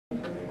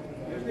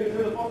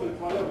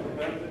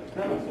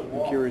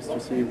I'm curious to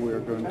see if we're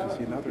going to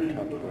see another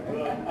cut break.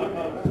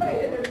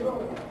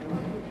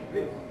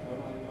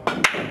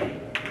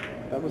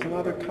 That was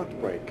another cut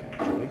break,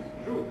 actually.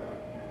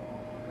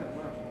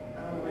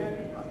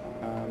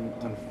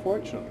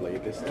 Unfortunately,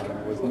 this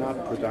time was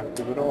not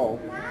productive at all.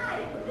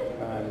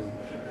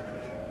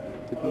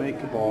 Did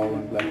make a ball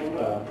and left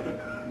a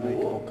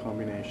makeable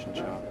combination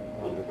shot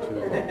on the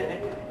two.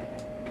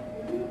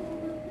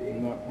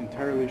 I'm not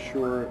entirely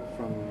sure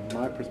from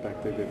my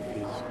perspective if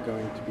he's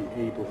going to be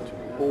able to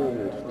hold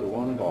the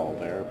one ball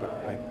there,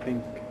 but I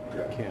think he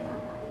can.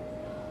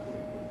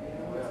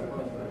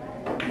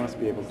 Must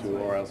be able to,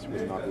 or else he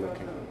was not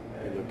looking.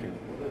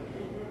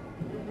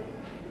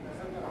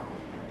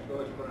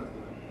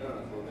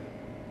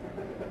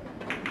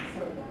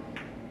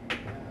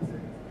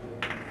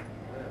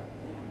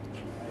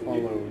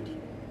 Followed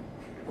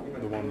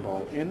the one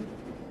ball in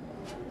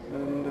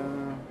and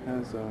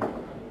has a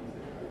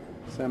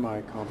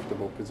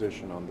semi-comfortable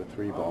position on the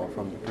three ball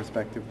from the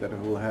perspective that he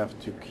will have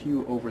to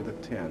cue over the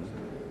 10.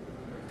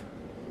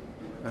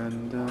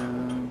 And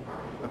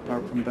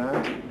apart from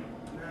that,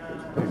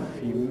 if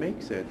he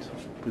makes it,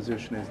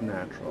 position is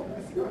natural.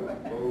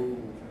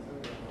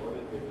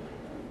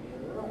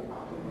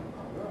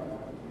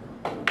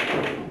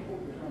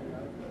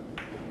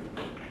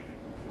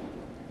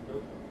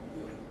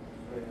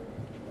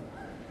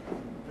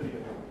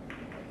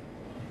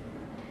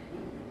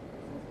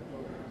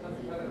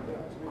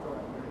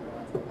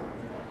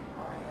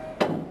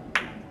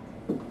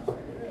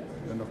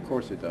 And of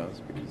course it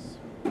does, because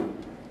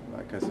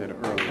like I said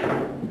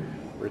earlier,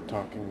 we're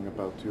talking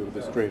about two of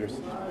the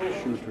straightest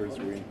shooters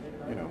we,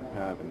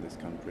 have in this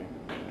country.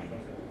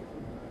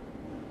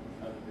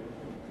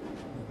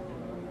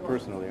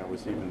 Personally, I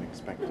was even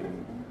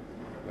expecting,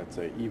 let's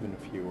say, even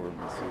fewer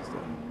misses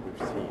than we've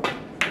seen.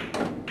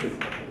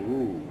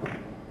 Ooh,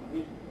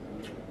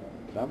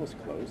 that was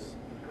close.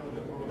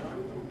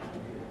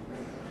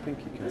 I think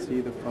you can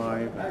see the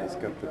 5, and he's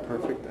got the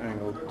perfect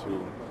angle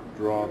to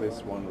draw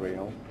this one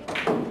rail,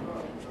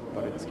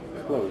 but it's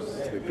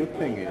close. The good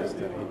thing is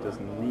that he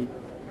doesn't need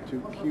to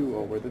cue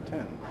over the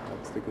 10.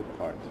 That's the good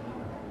part.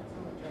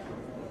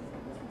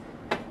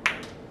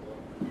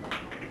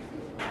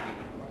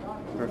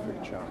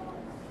 Perfect shot.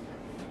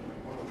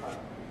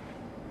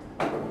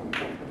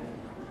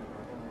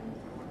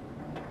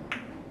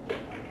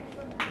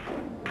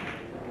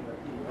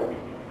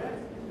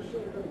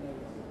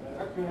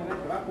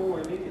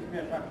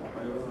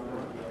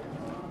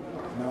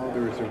 Now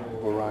there is a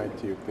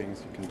variety of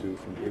things you can do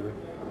from here.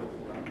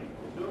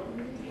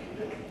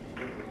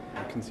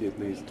 I can see at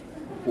least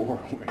 4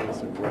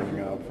 ways of running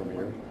out from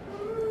here.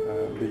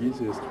 The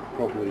easiest would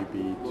probably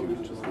be to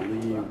just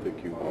leave the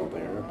cue ball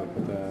there, but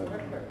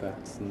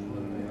that's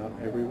not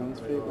everyone's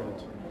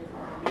favorite.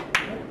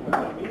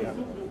 Yeah.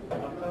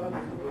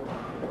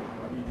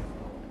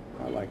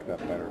 I like that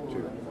better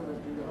too.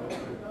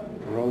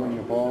 Rolling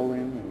the ball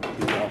in and be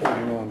off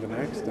angle on the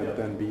next, and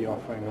then be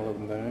off angle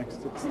on the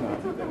next, it's not,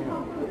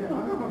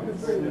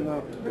 it's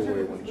not the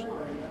way one should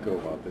go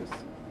about this.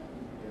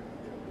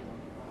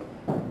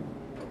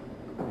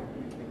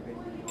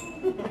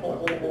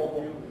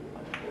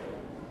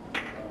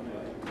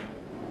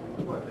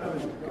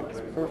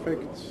 It's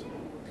perfect,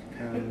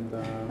 and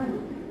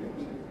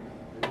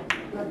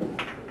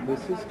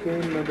this is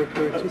game number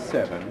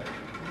 37,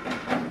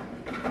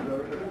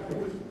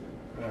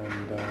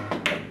 and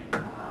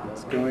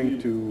it's going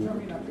to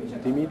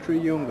Dimitri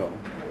Jungo,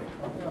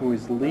 who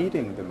is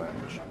leading the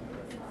match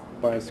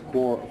by a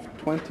score of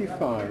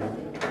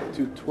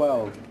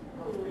 25-12.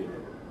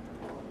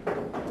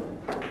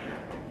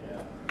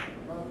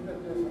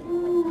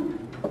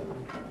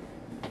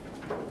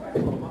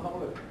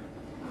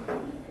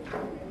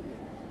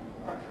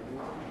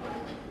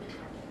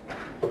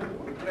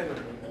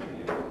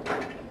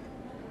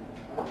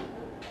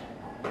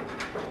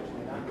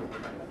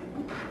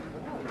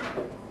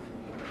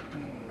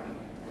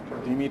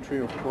 Dimitri,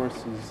 of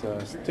course, is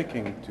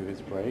sticking to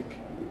his break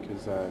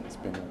because it's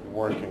been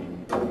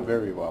working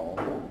very well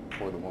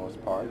for the most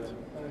part.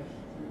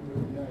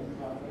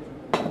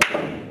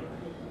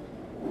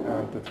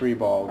 The 3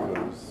 ball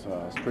goes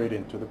straight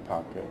into the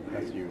pocket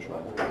as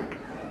usual.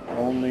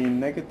 Only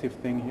negative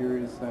thing here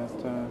is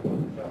that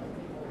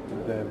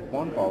the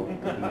 1 ball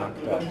got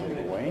knocked out of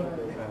the way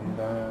and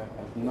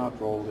has not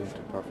rolled into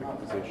perfect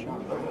position.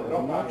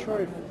 I'm not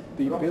sure if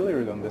the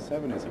Billard on the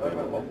 7 is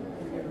available.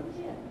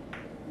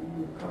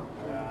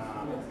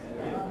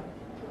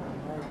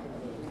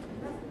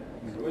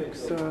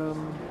 Looks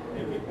I'm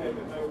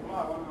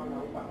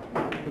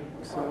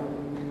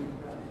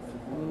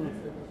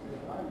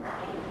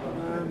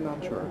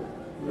not sure.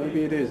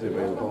 Maybe it is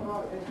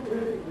available.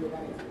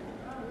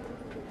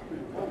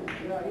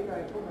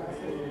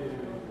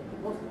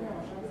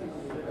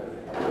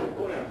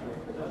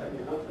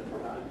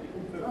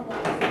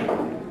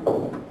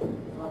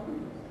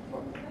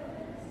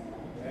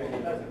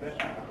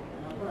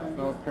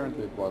 No,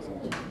 apparently it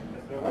wasn't.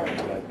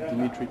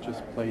 Dimitri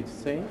just played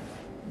safe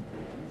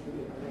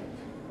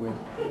with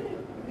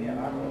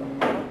not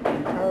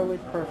entirely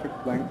nearly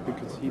perfect length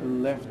because he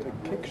left a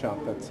kick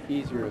shot that's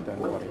easier than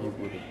what he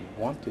would have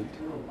wanted.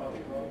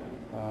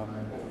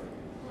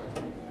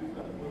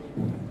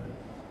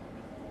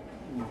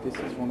 This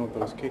is one of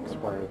those kicks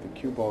where the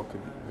cue ball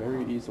could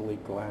very easily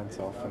glance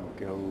off and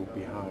go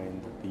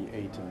behind the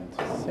 8 and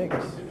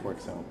 6, for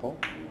example.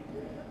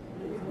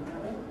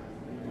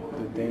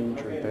 The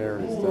danger there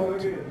is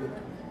that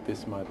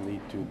this might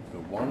lead to the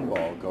 1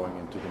 ball going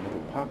into the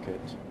middle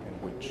pocket, in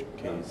which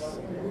case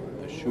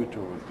the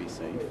shooter would be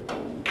safe.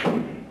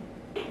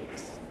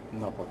 It's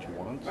not what you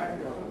want.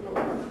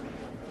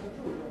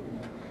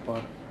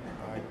 But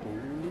I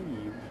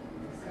believe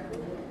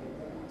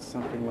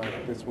something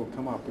like this will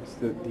come up. Because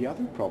the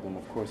other problem,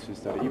 of course,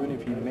 is that even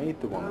if he made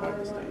the 1 by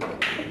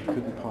mistake, he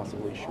couldn't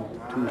possibly shoot the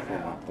 2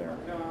 from up there.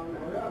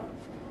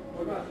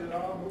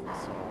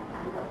 So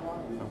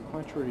I'm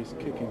quite sure he's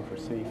kicking for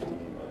safety.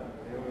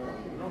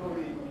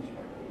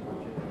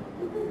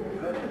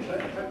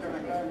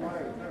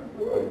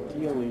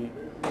 Ideally,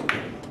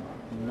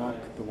 knock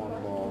the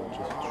 1 ball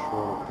just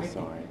short of the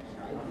side.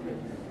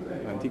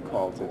 And he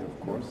calls it, of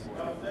course.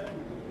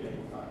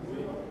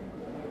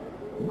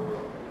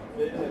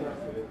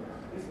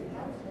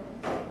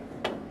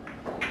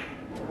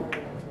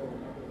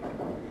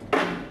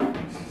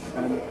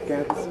 And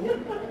gets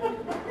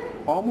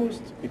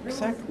almost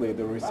exactly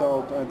the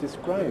result I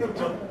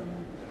described.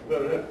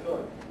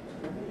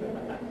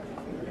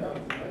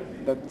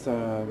 That's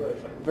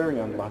very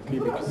unlucky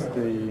because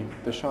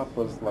the shot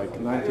was like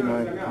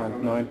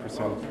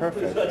 99.9%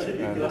 perfect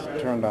and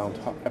turned out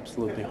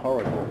absolutely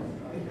horrible.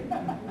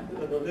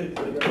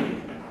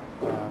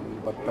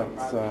 But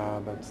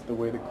that's the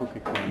way the cookie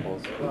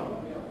crumbles.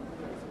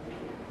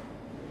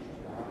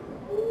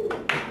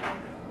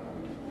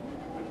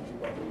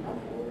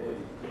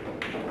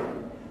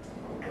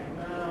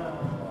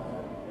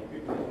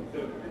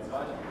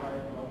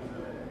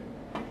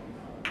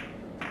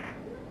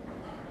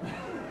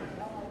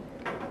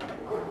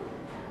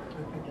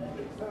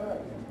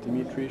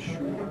 Dimitri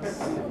shoots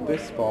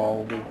this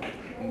ball with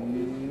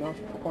not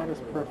quite as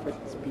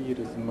perfect speed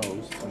as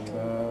most, and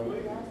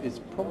it's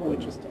probably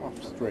just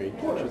off straight,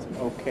 which is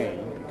okay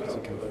because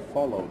you can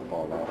follow the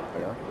ball out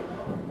there.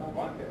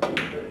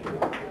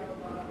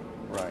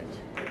 Right.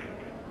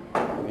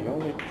 The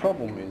only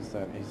problem is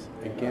that he's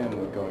again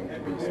going to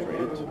be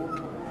straight.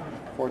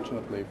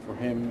 Fortunately for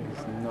him,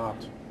 he's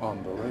not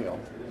on the rail.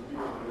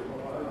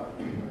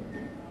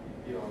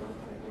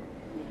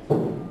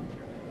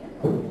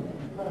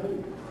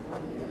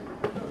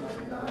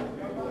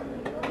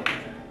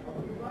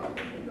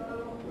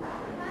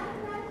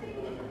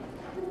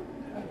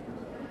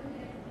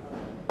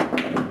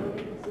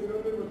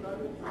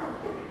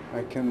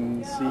 I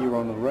can see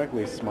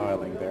Regli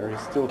smiling there.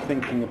 He's still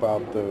thinking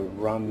about the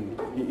run.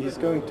 He's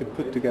going to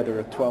put together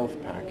a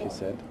 12-pack, he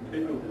said.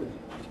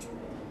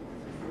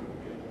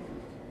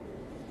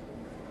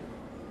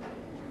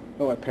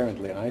 Oh,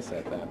 apparently I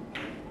said that.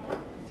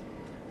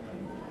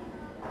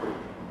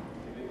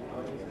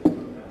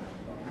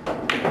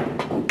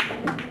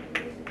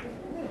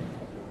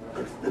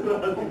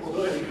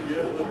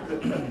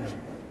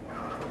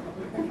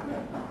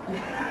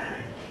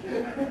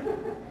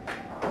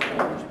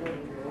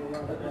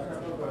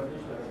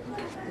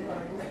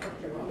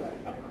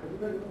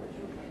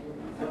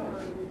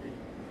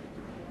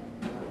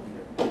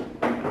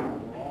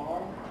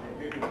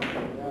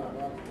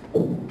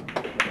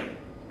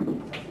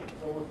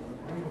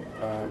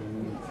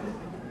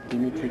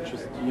 Dimitri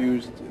just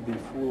used the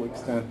full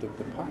extent of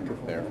the pocket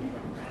there,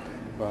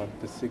 but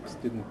the 6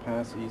 didn't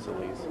pass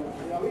easily, so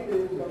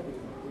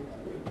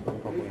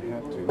probably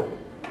had to.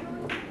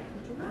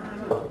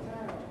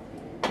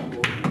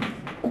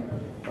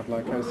 But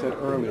like I said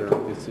earlier,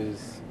 this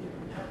is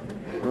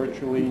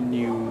virtually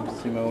new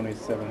Simone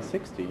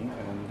 760,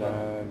 and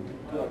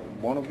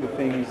one of the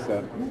things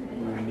that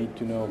you need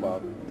to know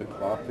about the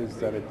cloth is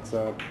that it's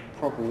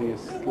probably as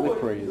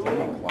slippery as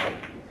any cloth,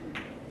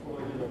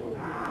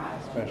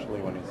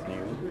 especially when it's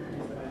new.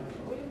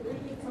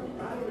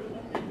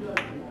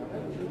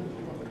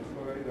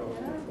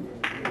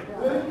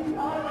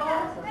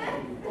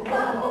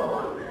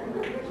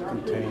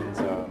 Contains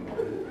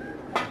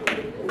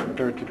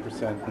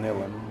 30%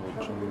 nylon,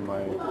 which in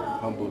my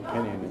humble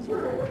opinion is a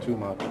little too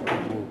much for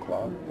a wool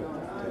cloth.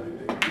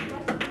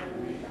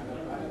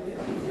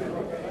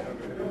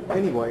 But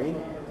anyway,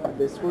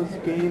 this was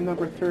game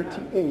number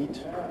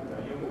 38,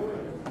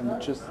 and it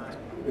just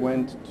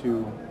went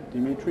to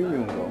Dimitri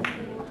Jungo,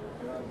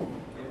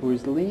 who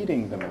is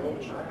leading the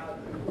match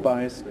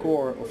by a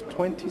score of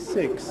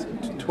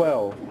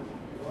 26-12.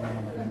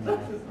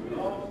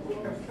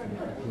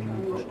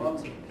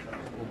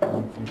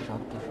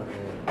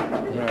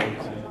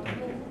 Right.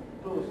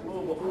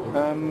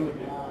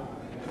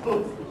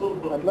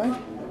 I'd like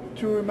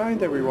to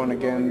remind everyone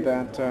again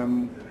that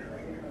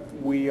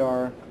we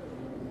are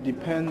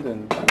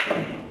dependent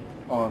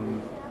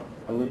on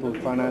a little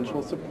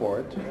financial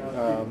support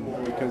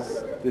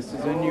because this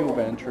is a new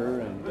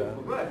venture and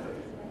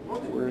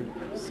we're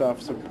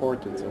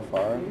self-supported so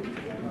far.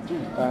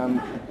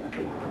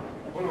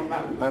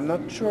 I'm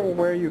not sure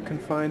where you can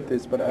find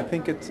this, but I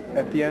think it's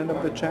at the end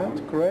of the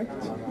chat,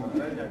 correct?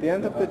 The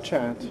end of the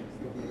chat,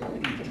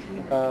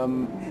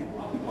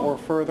 or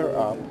further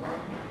up,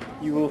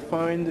 you will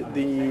find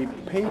the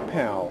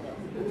PayPal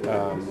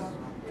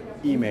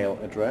email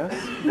address,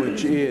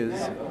 which is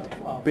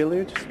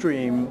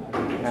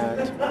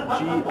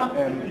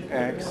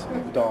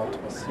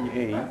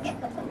billardstream@gmx.ch.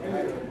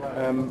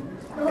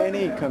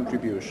 Any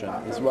contribution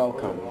is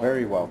welcome,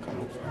 very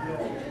welcome.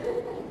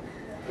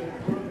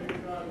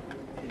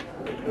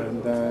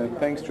 And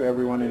thanks to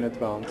everyone in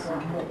advance.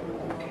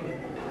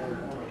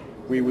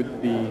 We would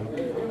be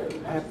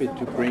happy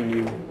to bring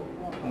you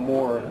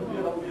more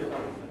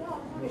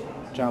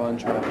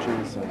challenge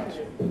matches and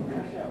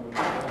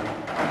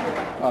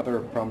other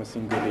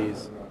promising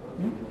goodies.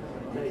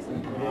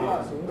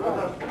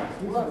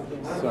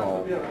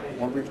 So,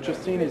 what we've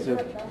just seen is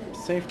a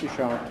safety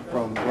shot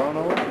from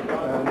Ronald,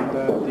 and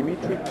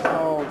Dimitri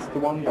calls the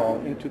one ball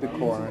into the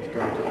corner. He's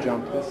going to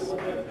jump this.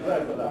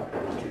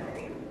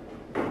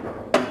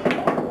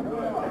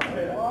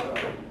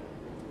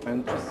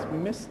 And just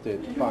missed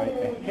it by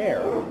a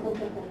hair.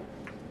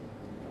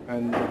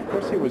 And of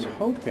course he was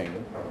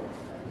hoping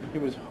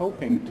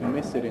to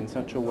miss it in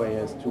such a way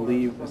as to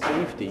leave a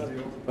safety,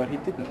 but he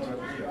didn't.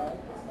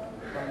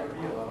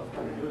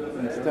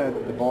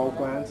 Instead, the ball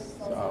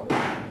glanced out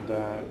and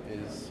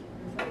is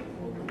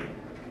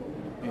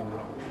in,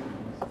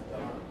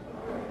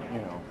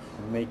 a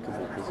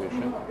makeable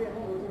position.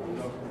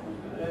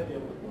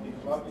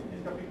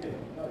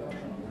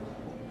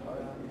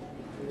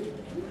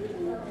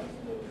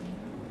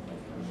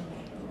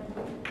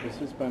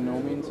 This is by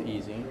no means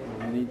easy.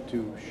 You need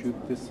to shoot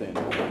this in.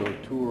 Go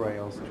 2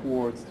 rails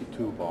towards the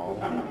 2 ball.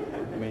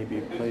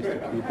 Maybe place the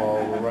 2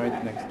 ball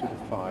right next to the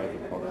 5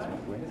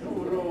 approximately.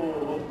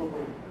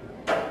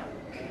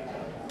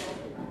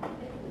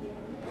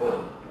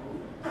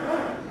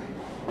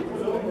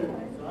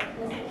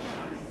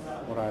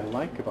 What I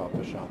like about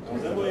the shot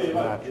is that it's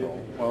natural.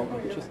 Well,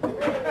 just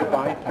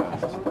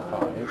bypassed the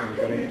 5 and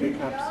got into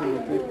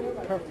absolutely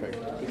perfect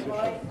position.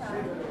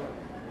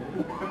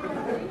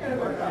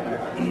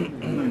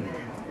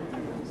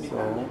 So,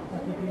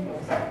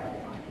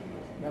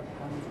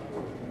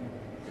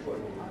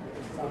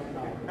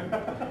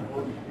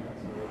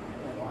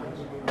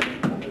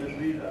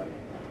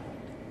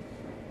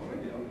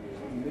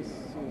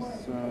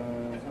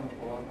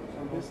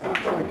 this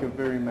looks like a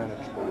very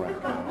manageable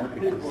rack now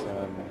because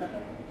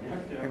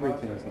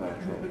everything is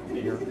natural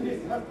here.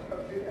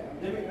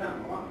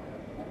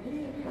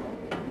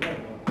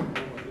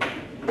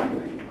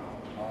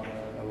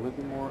 A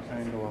little more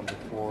angle on the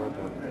 4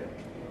 than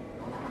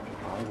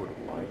I would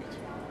have liked.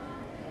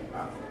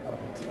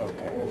 It's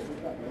okay.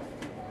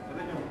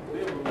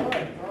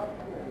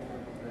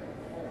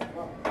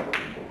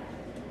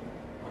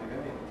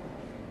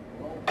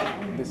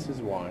 This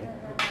is why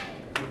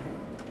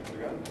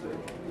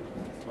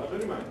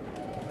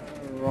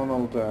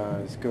Ronald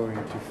is going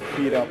to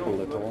feed up a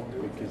little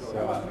because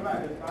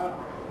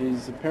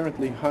he's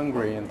apparently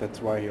hungry, and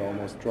that's why he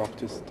almost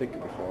dropped his stick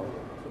before.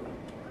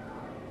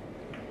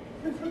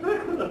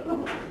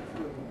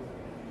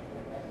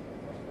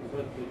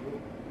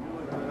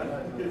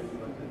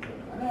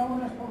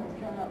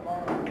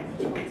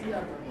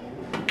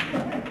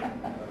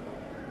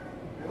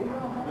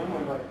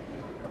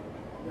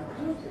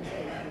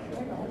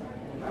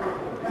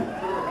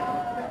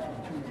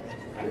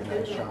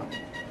 Nice shot.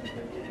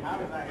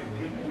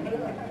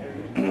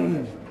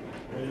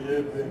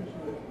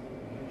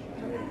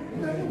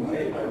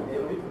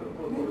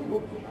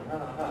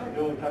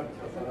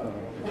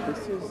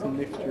 This is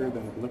niftier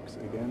than it looks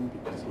again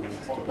because he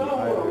needs to be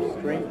either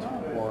straight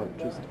or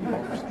just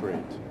off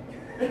straight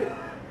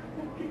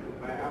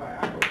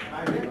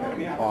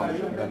on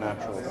the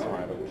natural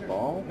side of the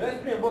ball,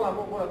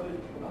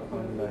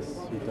 unless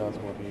he does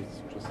what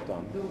he's just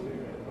done.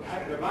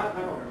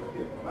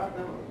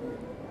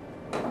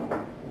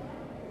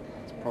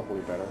 It's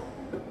probably better.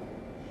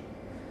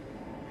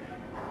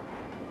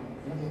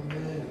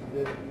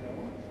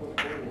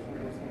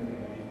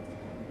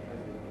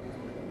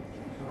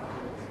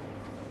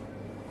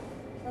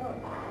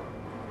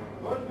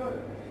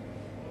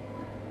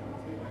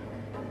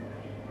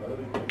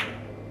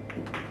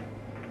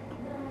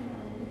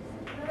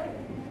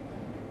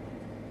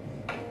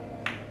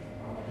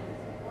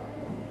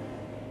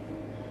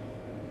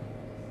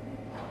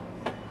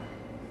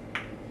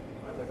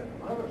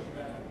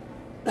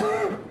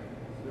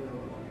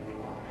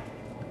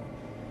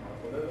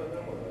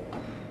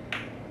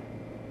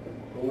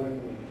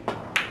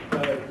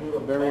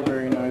 Very,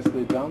 very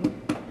nicely done.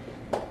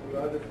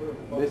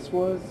 This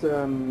was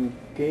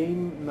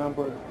game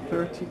number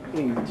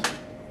 38,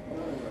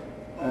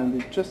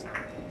 and it just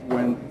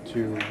went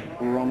to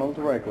Ronald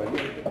Regli,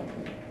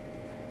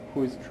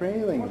 who is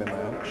trailing the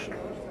match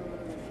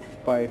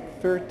by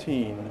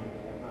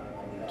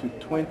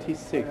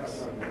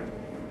 13-26.